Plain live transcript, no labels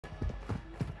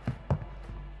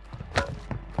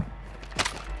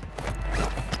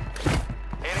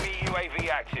UAV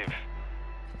active.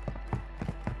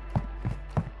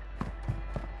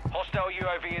 Hostile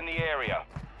UAV in the area.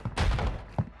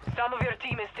 Some of your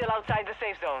team is still outside the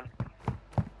safe zone.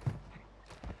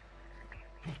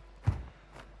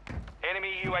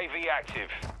 Enemy UAV active.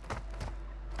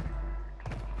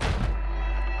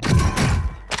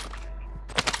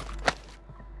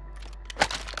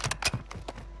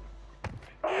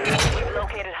 We've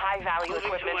located high-value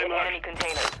equipment in enemy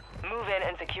containers. Move in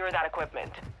and secure that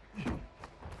equipment.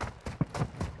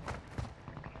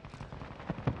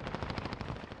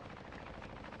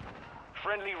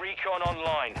 Friendly recon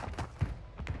online.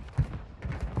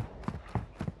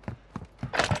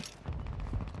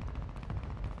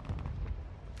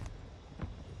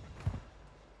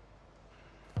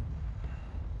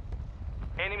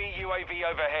 Enemy UAV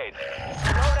overhead.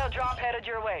 Loadout drop headed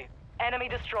your way. Enemy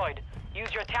destroyed.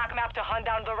 Use your TAC map to hunt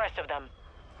down the rest of them.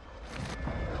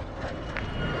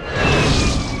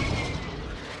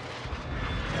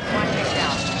 One take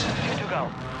down. 2 to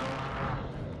go.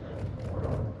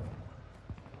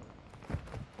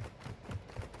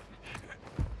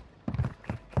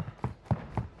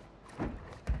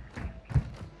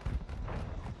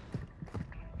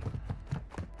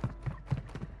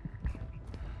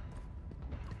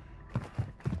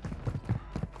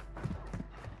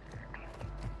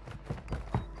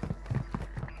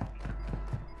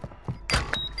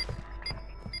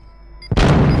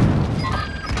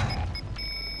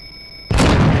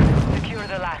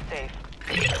 The last safe.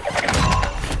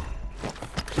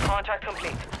 Contract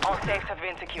complete. All safes have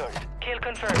been secured. Kill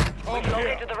confirmed. We've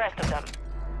located the rest of them.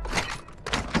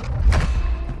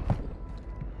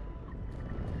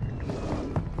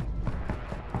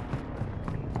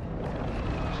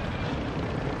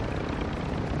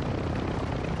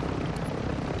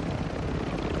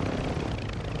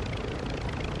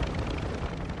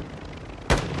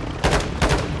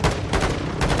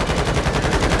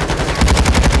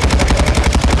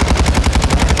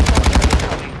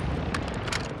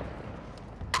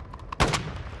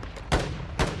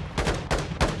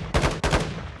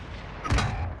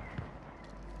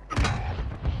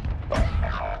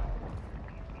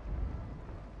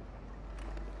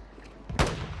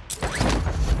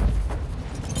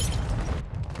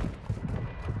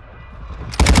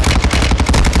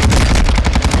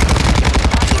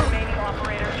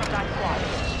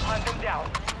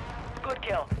 Good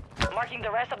kill. Marking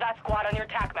the rest of that squad on your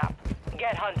TAC map.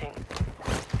 Get hunting.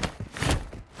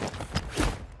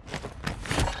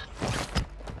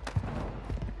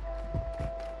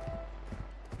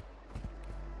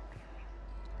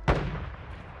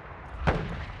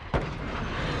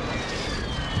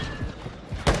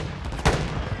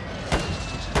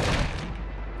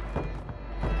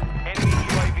 Enemy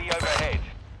UAV overhead.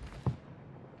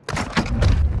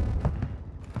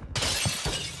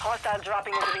 Hostiles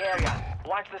dropping into the area.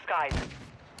 Watch the skies.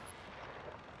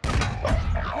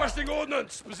 Requesting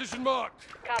ordnance. Position marked.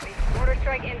 Copy. Mortar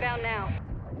strike inbound now.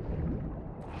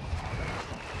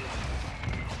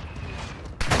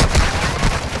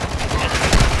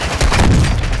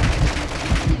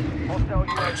 Hostile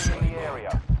UAV in the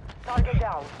area. Target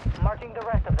down. Marking the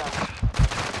rest of them.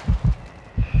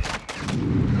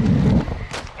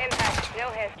 Impact. No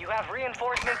hit. You have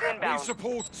reinforcements Need inbound.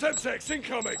 support. Semtex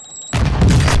incoming.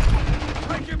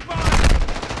 Taking fire.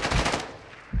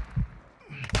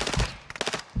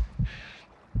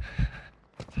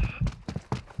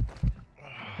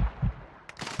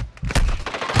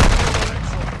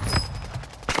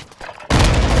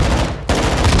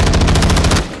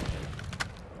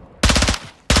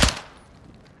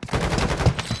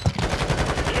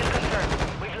 Kill confirmed.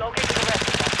 We've located the rest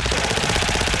of them.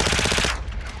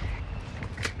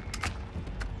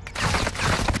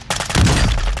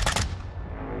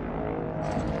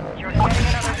 You're getting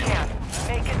another chance.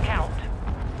 Make it count.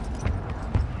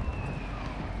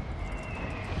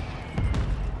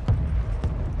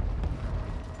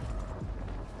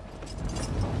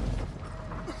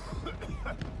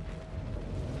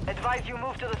 Advise you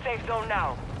move to the safe zone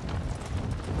now.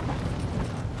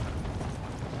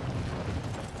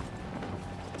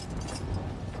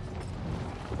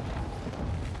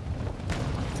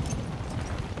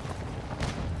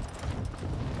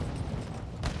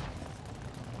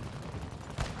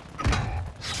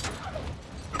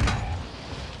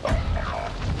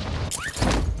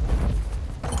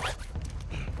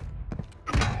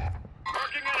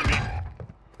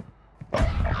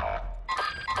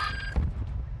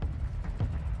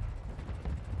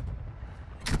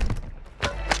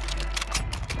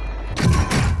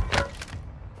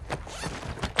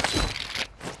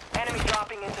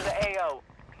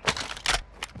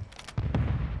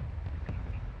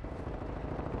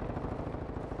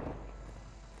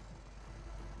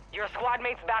 squad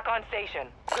mates back on station.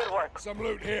 Good work. Some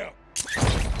loot here.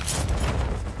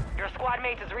 Your squad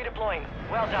mate is redeploying.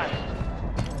 Well done.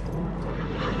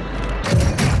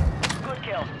 Good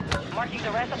kill. Marking the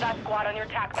rest of that squad on your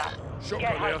TAC map. Shot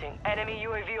Get from here. hunting. Enemy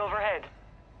UAV overhead.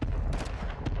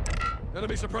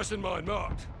 Enemy suppressing mine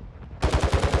marked.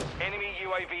 Enemy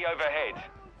UAV overhead.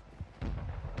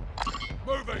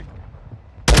 Moving.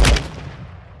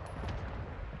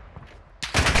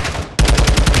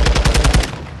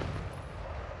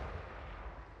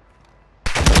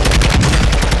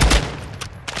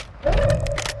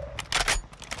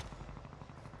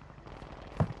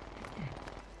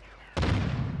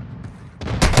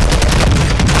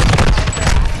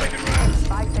 Taking rounds.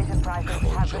 5 station prizes Come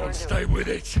on, have been John, reduced. stay with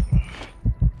it.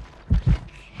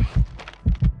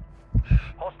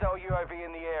 Hostile UAV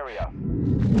in the area.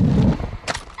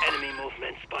 Enemy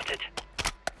movement spotted.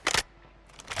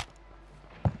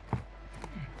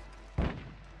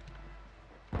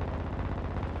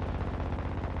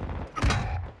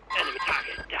 Enemy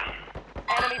target down.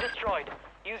 Enemy destroyed.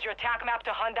 Use your TAC map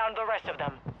to hunt down the rest of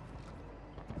them.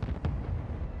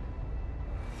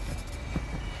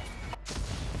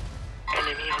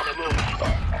 Enemy on the move.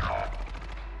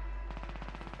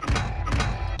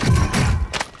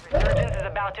 Resurgence is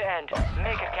about to end.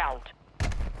 Make it count.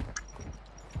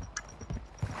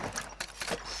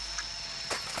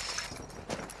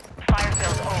 Fire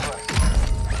sales over.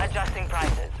 Adjusting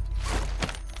prices.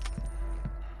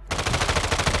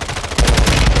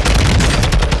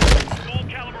 Full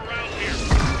caliber rounds here.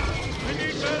 We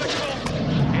need medical.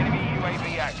 Enemy UAV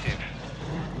active.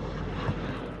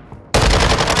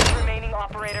 Remaining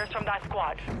operators from that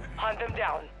squad. Hunt them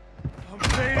down. I'm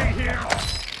fading here.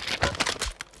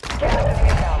 Gas is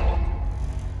inbound.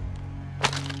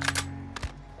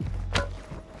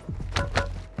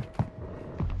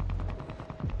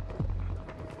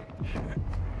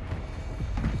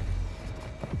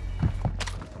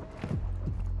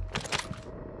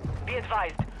 Be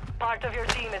advised, part of your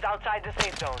team is outside the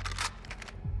safe zone.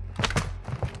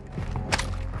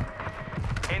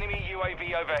 Enemy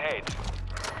UAV overhead.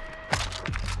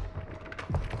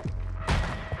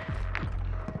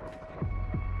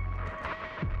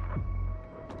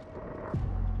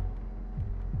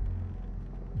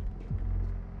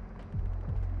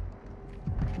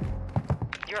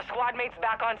 Your squad mates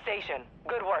back on station.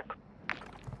 Good work.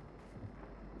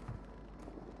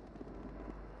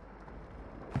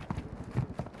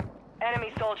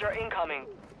 Enemy soldier incoming.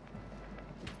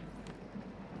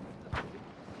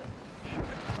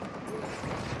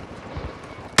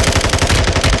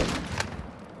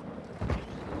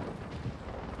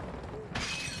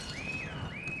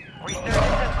 Resurgence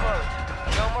is closed.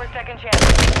 No more second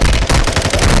chances.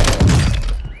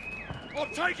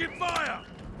 I'm taking fire.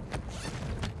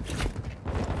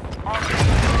 All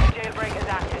jailbreak is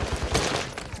active.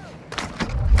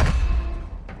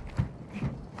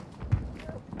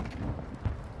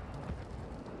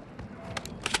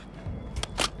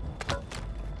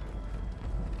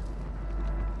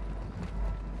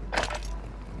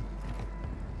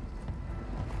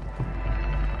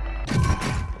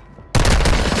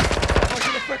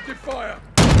 Taking effective fire.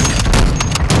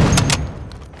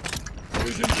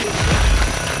 Using good.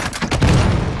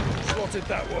 Spotted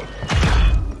that one.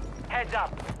 Heads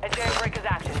up. A jailbreak is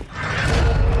active.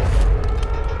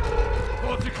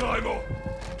 Party climber.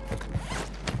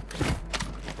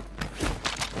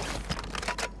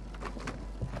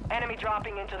 Enemy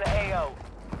dropping into the AO.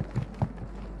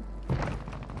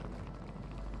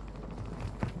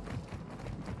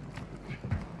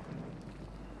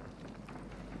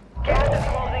 Gas is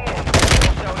closing in.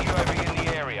 Hostile UAV in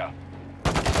the area.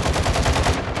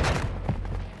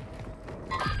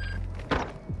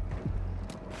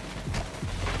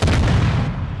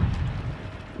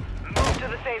 Move to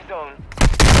the safe zone.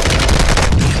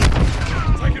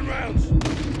 Taking rounds.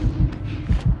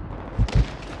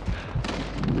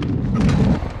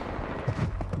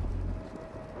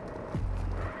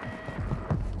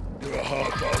 You're a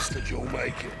hard bastard, you'll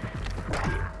make it.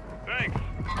 Thanks.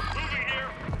 Moving here.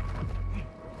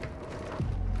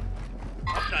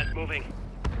 Upside moving.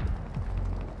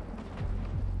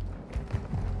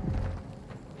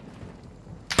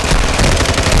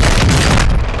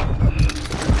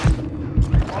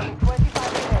 Only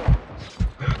 25 remain.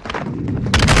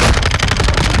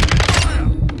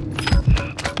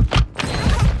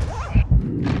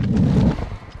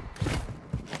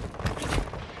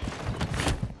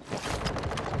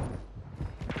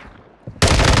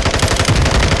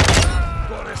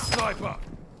 Got a sniper.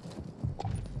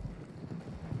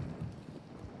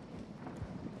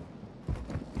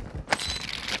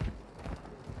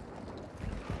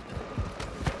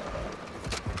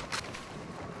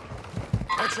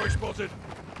 X-ray spotted.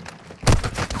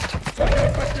 Taking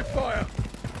effective fire.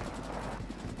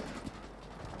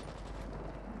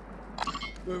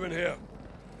 Moving here.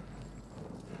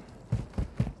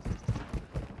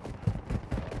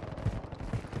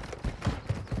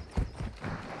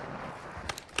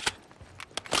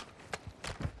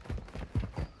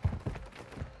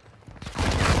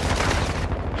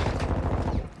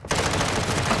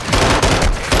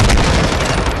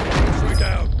 X-ray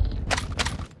down.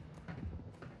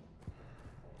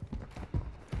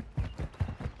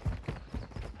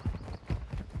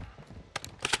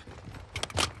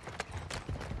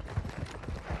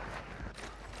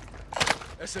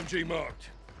 SMG marked.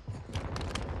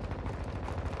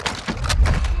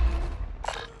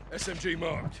 SMG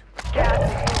marked. Gas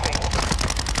is moving.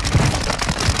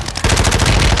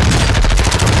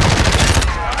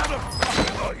 How the fuck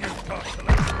are you, Pastor?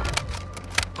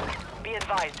 Be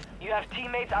advised, you have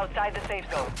teammates outside the safe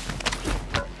zone.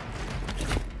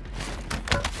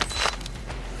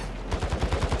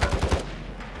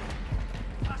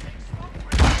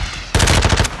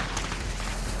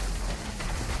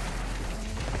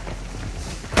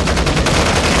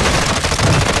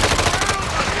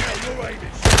 Your aim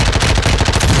is.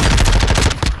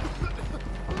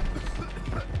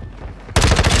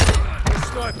 The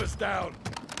sniper's down.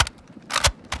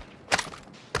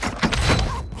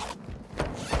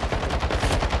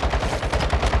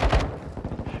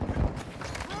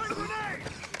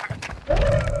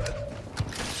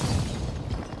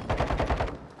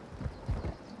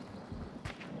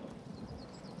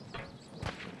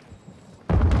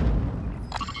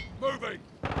 Moving.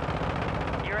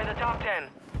 You're in the top 10.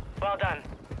 Well done.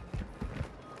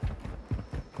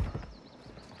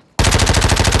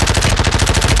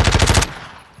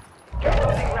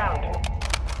 Closing round.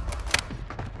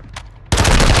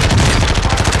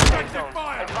 Safe zone.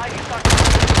 fire. Advise you start.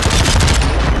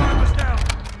 Sniper's down.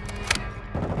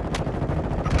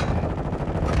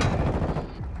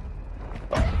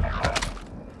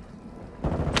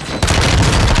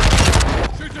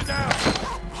 Shooter down.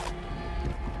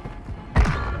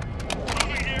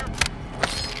 Moving here.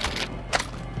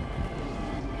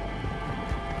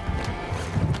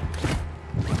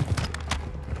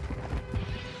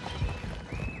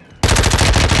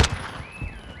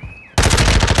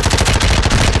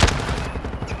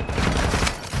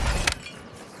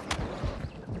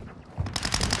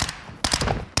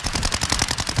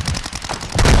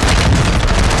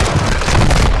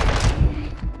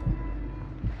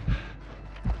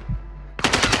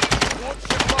 Watch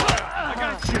your fire. I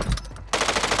got you.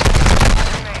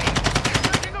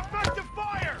 Taking effective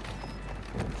fire.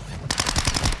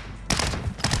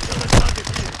 Kill the target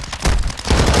here.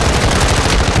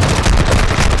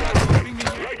 Loading me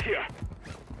here. Right here.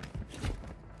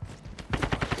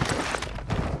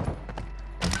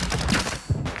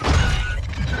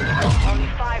 Only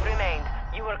 5 remained.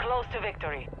 You were close to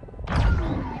victory.